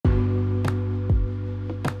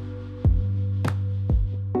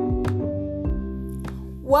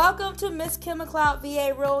Welcome to Miss Kim McLeod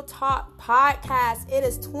VA Real Talk Podcast. It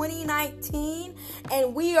is 2019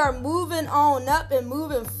 and we are moving on up and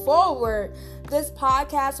moving forward. This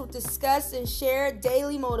podcast will discuss and share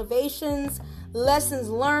daily motivations, lessons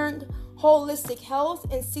learned, holistic health,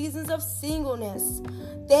 and seasons of singleness.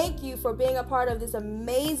 Thank you for being a part of this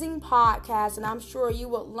amazing podcast, and I'm sure you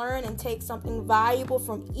will learn and take something valuable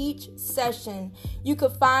from each session. You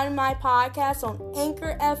can find my podcast on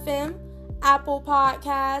Anchor FM, Apple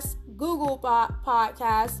Podcasts, Google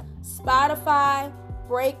Podcasts, Spotify,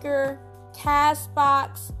 Breaker,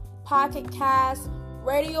 Castbox, Pocket Cast,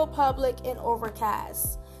 Radio Public, and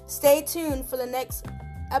Overcast. Stay tuned for the next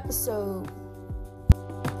episode.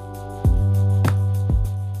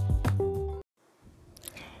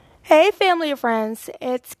 Hey family and friends,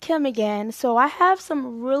 it's Kim again. So I have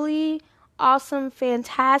some really awesome,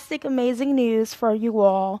 fantastic, amazing news for you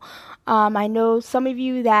all. I know some of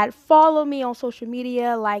you that follow me on social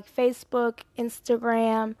media like Facebook,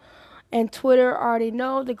 Instagram, and Twitter already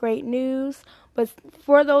know the great news. But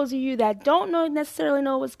for those of you that don't necessarily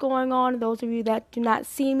know what's going on, those of you that do not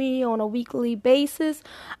see me on a weekly basis,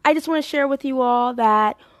 I just want to share with you all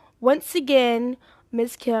that once again,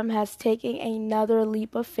 Ms. Kim has taken another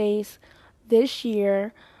leap of faith this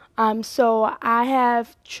year. So I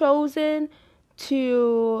have chosen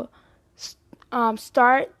to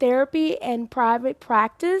start therapy and private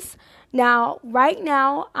practice. Now, right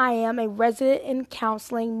now, I am a resident in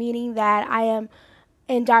counseling, meaning that I am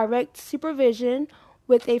in direct supervision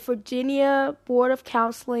with a Virginia Board of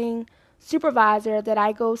Counseling supervisor that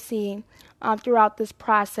I go see throughout this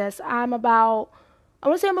process. I want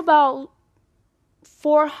to say I'm about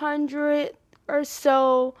 400 or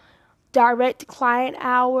so direct client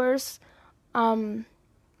hours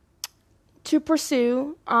to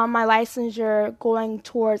pursue my licensure going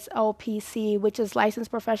towards LPC, which is Licensed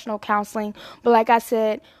Professional Counseling. But like I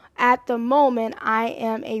said, at the moment, I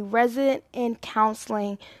am a resident in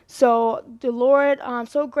counseling. So the Lord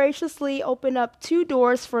so graciously opened up 2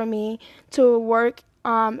 doors for me to work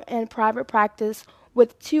in private practice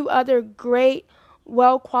with 2 other great,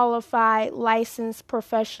 well-qualified, licensed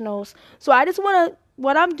professionals. So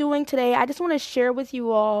what I'm doing today, I just want to share with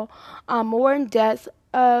you all more in depth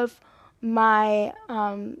of my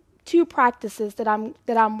 2 practices that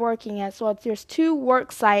I'm working at. So there's 2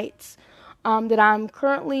 work sites that I'm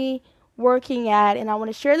currently working at, and I want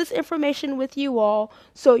to share this information with you all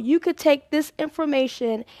so you could take this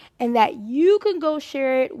information and that you can go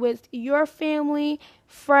share it with your family,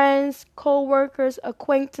 friends, co-workers,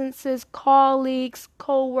 acquaintances, colleagues,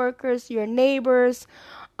 co-workers, your neighbors,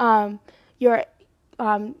 your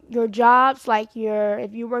jobs, like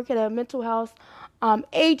if you work at a mental health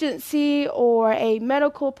agency or a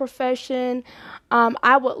medical profession.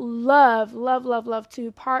 I would love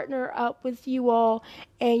to partner up with you all,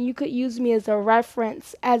 and you could use me as a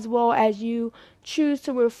reference as well as you choose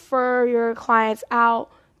to refer your clients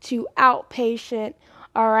out to outpatient.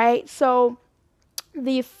 All right. So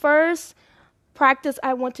the first practice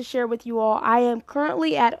I want to share with you all, I am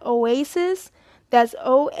currently at Oasis. That's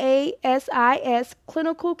OASIS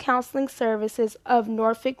Clinical Counseling Services of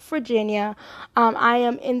Norfolk, Virginia. I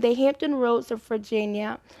am in the Hampton Roads of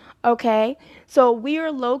Virginia. Okay, so we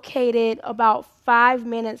are located about 5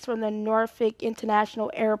 minutes from the Norfolk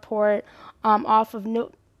International Airport, off of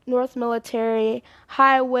North Military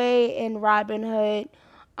Highway in Robin Hood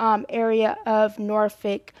area of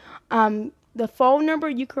Norfolk. The phone number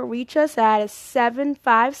you can reach us at is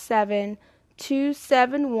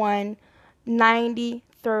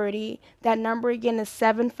 757-271-9030. That number again is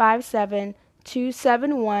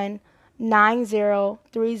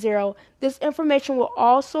 757-271-9030. This information will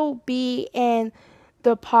also be in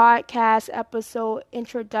the podcast episode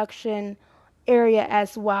introduction area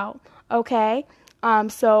as well. Okay,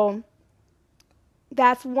 so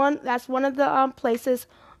that's one of the places.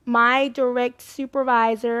 My direct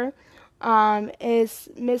supervisor is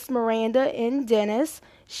Miss Miranda N. Dennis.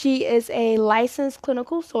 She is a licensed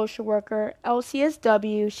clinical social worker,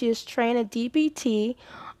 LCSW. She is trained at DBT.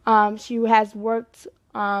 She has worked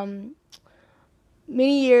many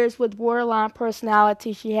years with borderline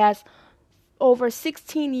personality. She has over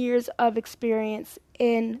 16 years of experience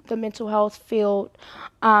in the mental health field.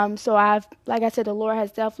 So like I said, the Lord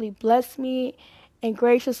has definitely blessed me and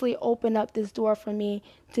graciously opened up this door for me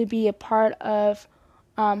to be a part of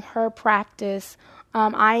her practice.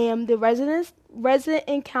 I am the resident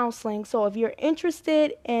in counseling. So if you're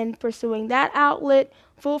interested in pursuing that outlet,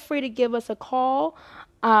 feel free to give us a call.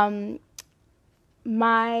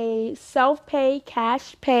 My self-pay,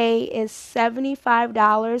 cash pay is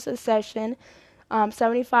 $75 a session,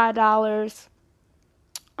 $75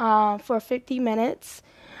 for 50 minutes.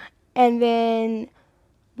 And then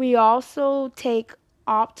we also take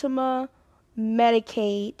Optima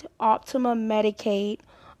Medicaid,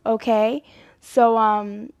 okay?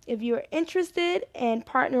 So if you're interested and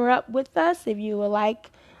partner up with us, if you would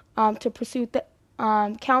like to pursue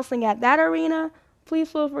counseling at that arena,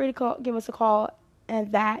 please feel free to give us a call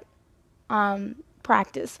at that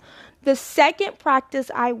practice. The second practice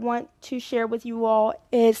I want to share with you all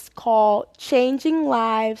is called Changing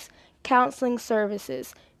Lives Counseling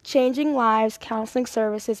Services. Changing Lives Counseling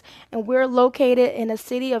Services, and we're located in the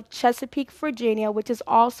city of Chesapeake, Virginia, which is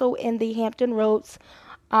also in the Hampton Roads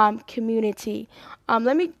community.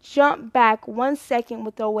 Let me jump back 1 second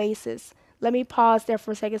with Oasis. Let me pause there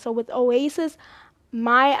for a second. So with Oasis,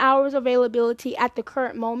 my hours availability at the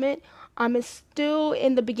current moment is still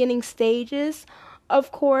in the beginning stages,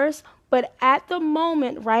 of course, but at the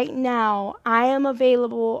moment right now, I am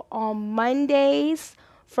available on Mondays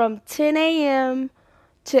from 10 a.m.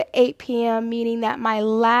 to 8 p.m., meaning that my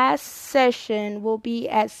last session will be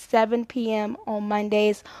at 7 p.m. on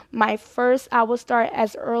Mondays. My first, I will start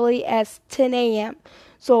as early as 10 a.m.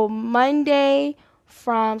 So I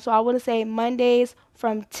want to say Mondays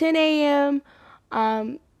from 10 a.m.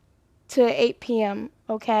 To 8 p.m.,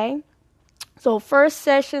 okay? So first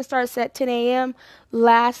session starts at 10 a.m.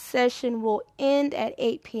 Last session will end at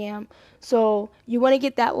 8 p.m. So you want to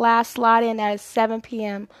get that last slot in at 7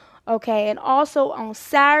 p.m., okay? And also on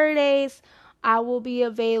Saturdays, I will be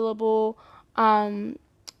available.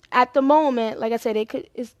 At the moment, like I said, it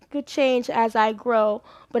could change as I grow,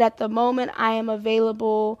 but at the moment, I am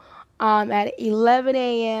available at 11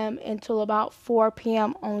 a.m. until about 4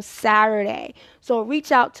 p.m. on Saturday. So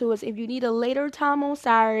reach out to us if you need a later time on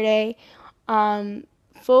Saturday.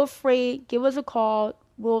 Feel free, give us a call.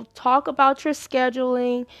 We'll talk about your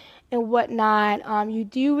scheduling and whatnot. You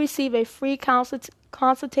do receive a free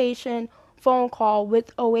consultation phone call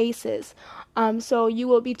with Oasis. So you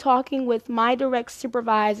will be talking with my direct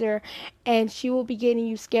supervisor, and she will be getting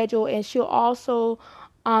you scheduled, and she'll also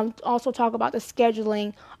talk about the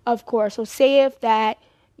scheduling, of course. So say if that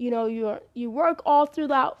you work all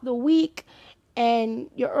throughout the week, and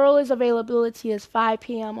your earliest availability is 5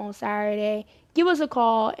 p.m. on Saturday, give us a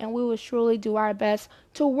call, and we will surely do our best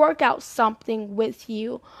to work out something with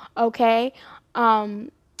you. Okay.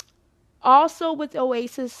 Also, with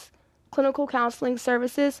Oasis Clinical Counseling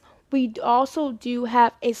Services, we also do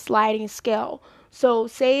have a sliding scale. So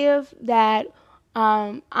say if that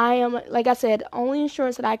I am, like I said, only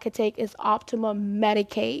insurance that I could take is Optima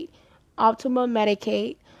Medicaid. Optima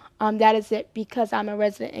Medicaid. That is it because I'm a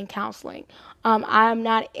resident in counseling. I'm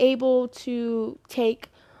not able to take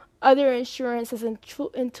other insurances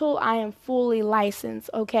until I am fully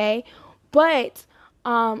licensed, okay? But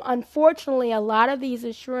unfortunately, a lot of these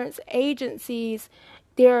insurance agencies,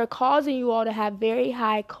 they're causing you all to have very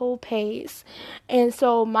high co-pays. And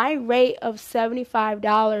so my rate of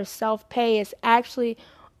 $75 self-pay is actually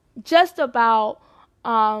just about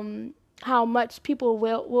how much people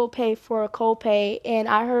will pay for a copay. And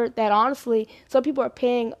I heard that honestly, some people are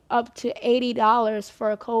paying up to $80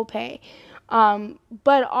 for a copay.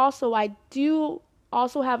 But also, I do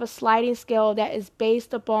also have a sliding scale that is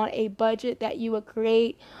based upon a budget that you would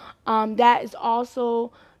create. That is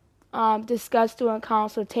also discussed during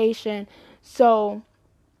consultation. So,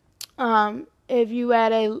 if you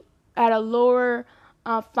at a lower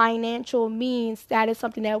financial means, that is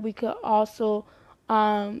something that we could also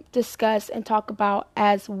discuss and talk about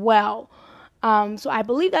as well. So I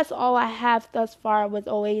believe that's all I have thus far with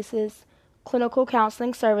Oasis Clinical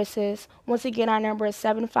Counseling Services. Once again, our number is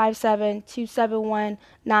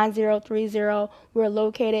 757-271-9030. We're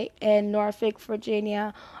located in Norfolk,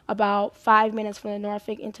 Virginia, about 5 minutes from the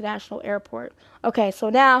Norfolk International Airport. Okay, so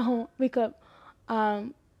now we could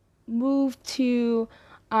move to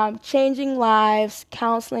Changing Lives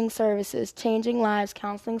Counseling Services. Changing Lives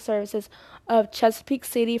Counseling Services of Chesapeake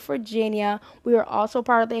City, Virginia. We are also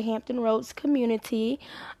part of the Hampton Roads community.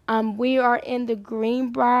 We are in the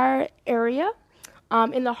Greenbrier area.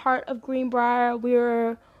 In the heart of Greenbrier,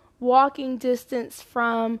 we're walking distance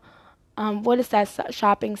from what is that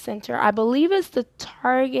shopping center? I believe it's the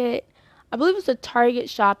Target. I believe it's the Target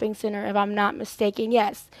shopping center, if I'm not mistaken.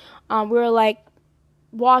 Yes, we're like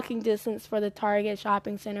walking distance for the Target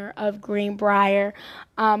shopping center of Greenbrier.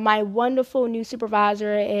 My wonderful new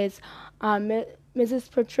supervisor is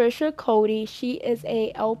Mrs. Patricia Cody. She is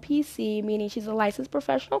a LPC, meaning she's a licensed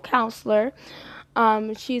professional counselor.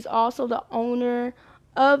 She's also the owner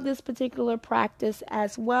of this particular practice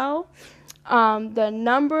as well. The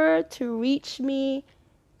number to reach me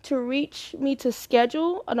to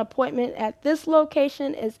schedule an appointment at this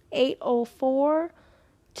location is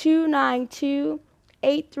 804-292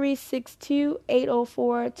 8362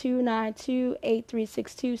 292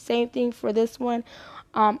 8362. Same thing for this one.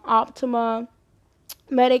 Optima,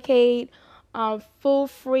 Medicaid, full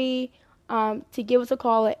free, to give us a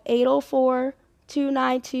call at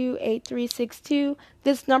 804-292-8362.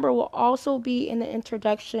 This number will also be in the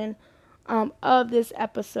introduction of this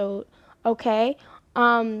episode. Okay?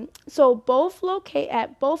 So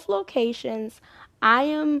at both locations, I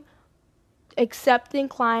am accepting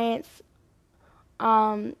clients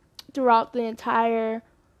throughout the entire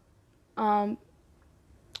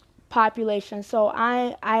population. So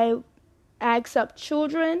I accept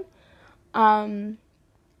children,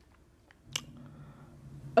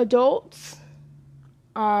 adults,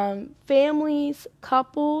 families,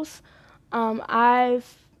 couples. I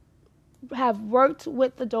have worked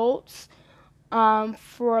with adults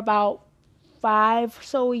for about 5 or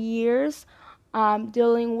so years,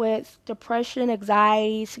 dealing with depression,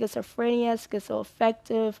 anxiety, schizophrenia,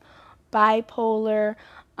 schizoaffective, bipolar.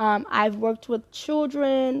 I've worked with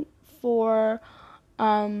children for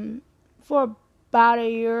about a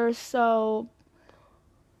year or so,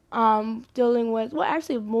 dealing with, well,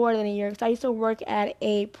 actually more than a year, because I used to work at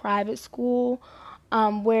a private school,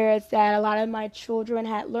 where it's that a lot of my children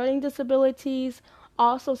had learning disabilities.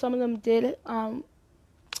 Also, some of them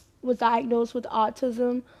was diagnosed with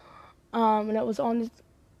autism, and it was on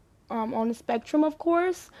the spectrum, of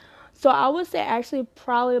course. So I would say actually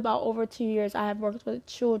probably about over 2 years I have worked with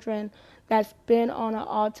children that's been on an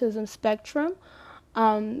autism spectrum.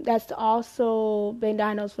 That's also been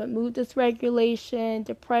diagnosed with mood dysregulation,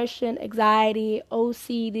 depression, anxiety,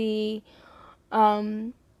 OCD.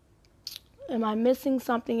 Am I missing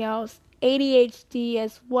something else? ADHD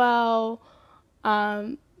as well,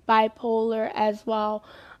 bipolar as well.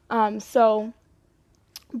 So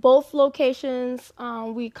both locations,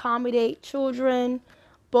 we accommodate children.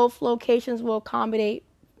 Both locations will accommodate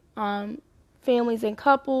families and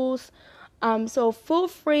couples. So feel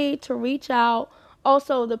free to reach out.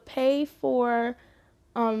 Also, the pay for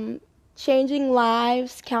Changing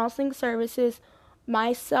Lives counseling services,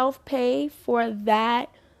 my self-pay for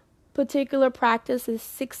that particular practice is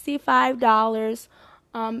 $65.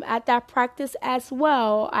 At that practice as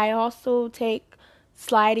well, I also take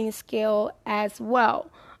sliding scale as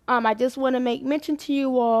well. I just want to make mention to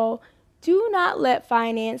you all, do not let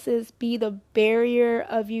finances be the barrier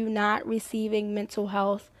of you not receiving mental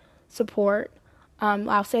health support.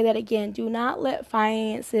 I'll say that again. Do not let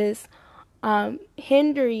finances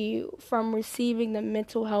hinder you from receiving the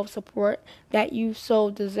mental health support that you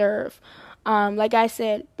so deserve. Like I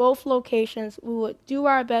said, both locations, we would do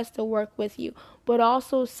our best to work with you, but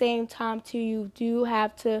also same time too, you do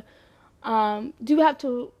have to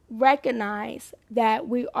recognize that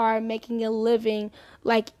we are making a living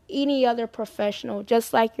like any other professional,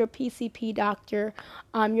 just like your PCP doctor,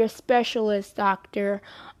 your specialist doctor,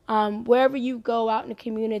 wherever you go out in the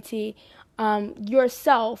community,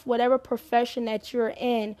 yourself, whatever profession that you're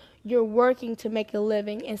in, you're working to make a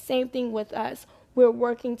living. And same thing with us. We're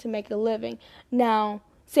working to make a living. Now,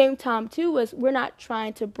 same time too is we're not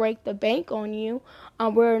trying to break the bank on you.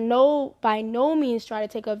 We're by no means trying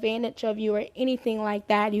to take advantage of you or anything like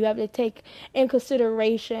that. You have to take in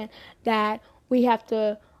consideration that we have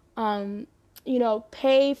to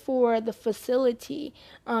pay for the facility,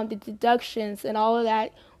 the deductions and all of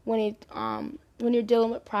that when you're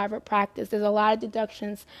dealing with private practice. There's a lot of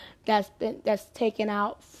deductions that's taken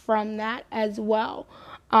out from that as well,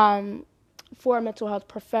 for a mental health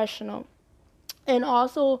professional. And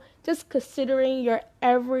also just considering your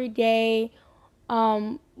everyday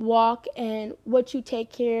walk and what you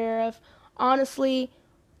take care of. Honestly,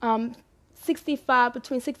 between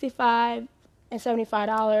 $65 and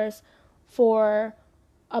 $75 for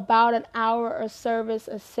about an hour of service,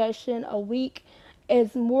 a session a week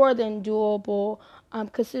is more than doable,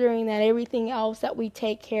 considering that everything else that we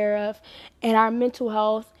take care of and our mental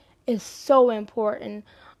health is so important.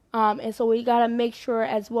 And so we got to make sure,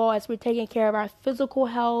 as well as we're taking care of our physical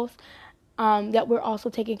health, that we're also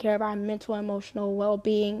taking care of our mental and emotional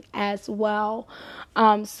well-being as well.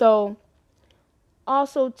 So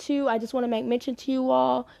also, too, I just want to make mention to you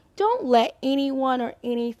all, don't let anyone or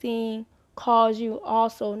anything cause you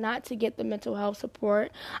also not to get the mental health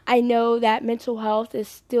support. I know that mental health is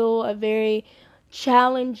still a very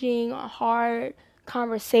challenging, hard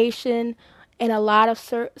conversation in a lot of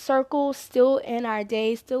circles, still in our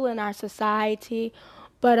day, still in our society.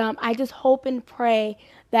 But I just hope and pray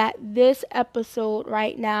that this episode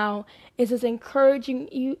right now is just encouraging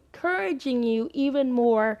you even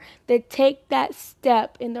more to take that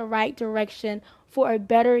step in the right direction for a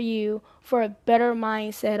better you, for a better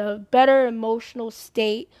mindset, a better emotional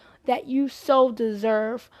state that you so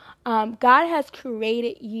deserve. God has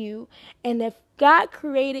created you, and if God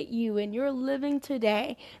created you and you're living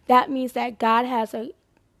today, that means that God has a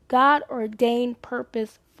God ordained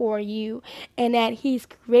purpose for you, and that He's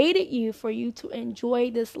created you for you to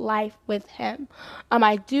enjoy this life with Him.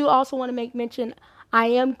 I do also want to make mention I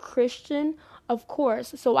am Christian, of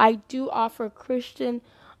course, so I do offer Christian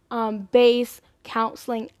based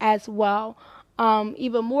counseling as well.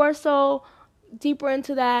 Even more so, deeper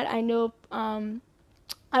into that, I know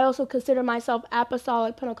I also consider myself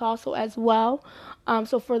apostolic Pentecostal as well.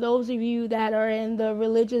 So for those of you that are in the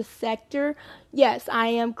religious sector, yes, I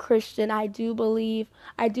am Christian. I do believe,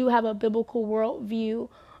 I do have a biblical worldview,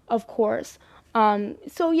 of course.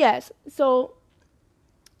 So yes, so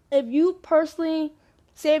if you personally,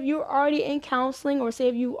 say if you're already in counseling, or say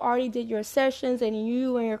if you already did your sessions and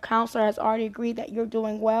you and your counselor has already agreed that you're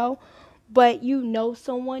doing well, but you know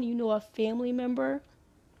someone, you know a family member,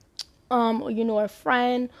 or you know a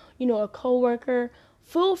friend, you know a coworker,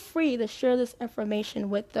 feel free to share this information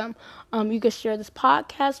with them. You can share this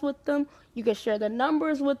podcast with them. You can share the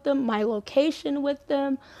numbers with them, my location with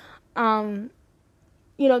them.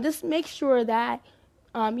 Just make sure that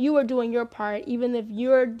you are doing your part, even if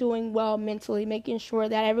you're doing well mentally, making sure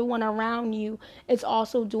that everyone around you is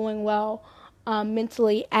also doing well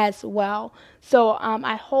mentally as well. So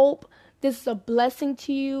I hope this is a blessing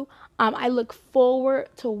to you. I look forward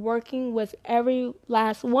to working with every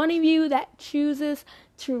last one of you that chooses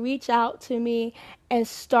to reach out to me and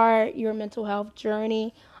start your mental health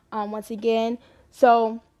journey once again.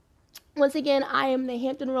 So once again, I am the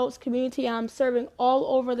Hampton Roads community. I'm serving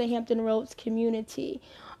all over the Hampton Roads community.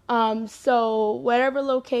 So whatever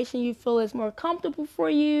location you feel is more comfortable for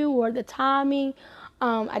you, or the timing.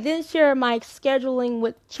 I didn't share my scheduling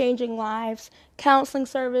with Changing Lives counseling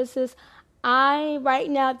services. Right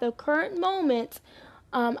now, at the current moment,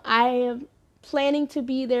 I am planning to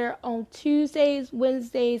be there on Tuesdays,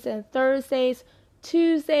 Wednesdays, and Thursdays.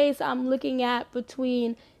 Tuesdays, I'm looking at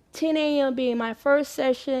between 10 a.m. being my first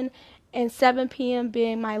session and 7 p.m.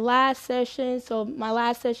 being my last session. So my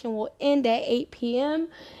last session will end at 8 p.m.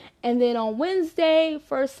 And then on Wednesday,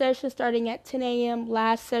 first session starting at 10 a.m.,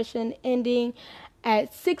 last session ending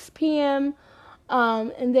at 6 p.m.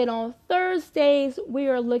 And then on Thursdays, we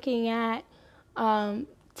are looking at 10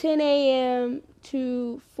 a.m.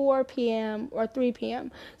 to 4 p.m. or 3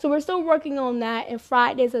 p.m. So we're still working on that, and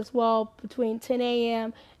Fridays as well between 10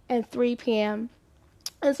 a.m. and 3 p.m.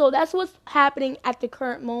 And so that's what's happening at the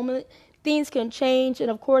current moment. Things can change,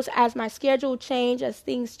 and of course, as my schedule changes, as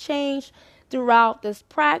things change throughout this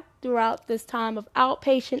throughout this time of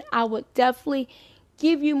outpatient, I would definitely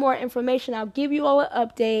give you more information. I'll give you all an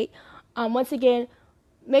update. Once again,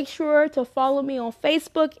 make sure to follow me on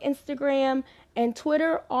Facebook, Instagram, and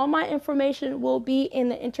Twitter. All my information will be in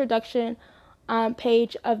the introduction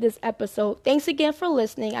page of this episode. Thanks again for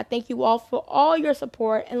listening. I thank you all for all your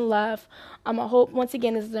support and love. I hope, once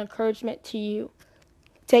again, this is an encouragement to you.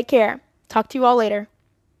 Take care. Talk to you all later.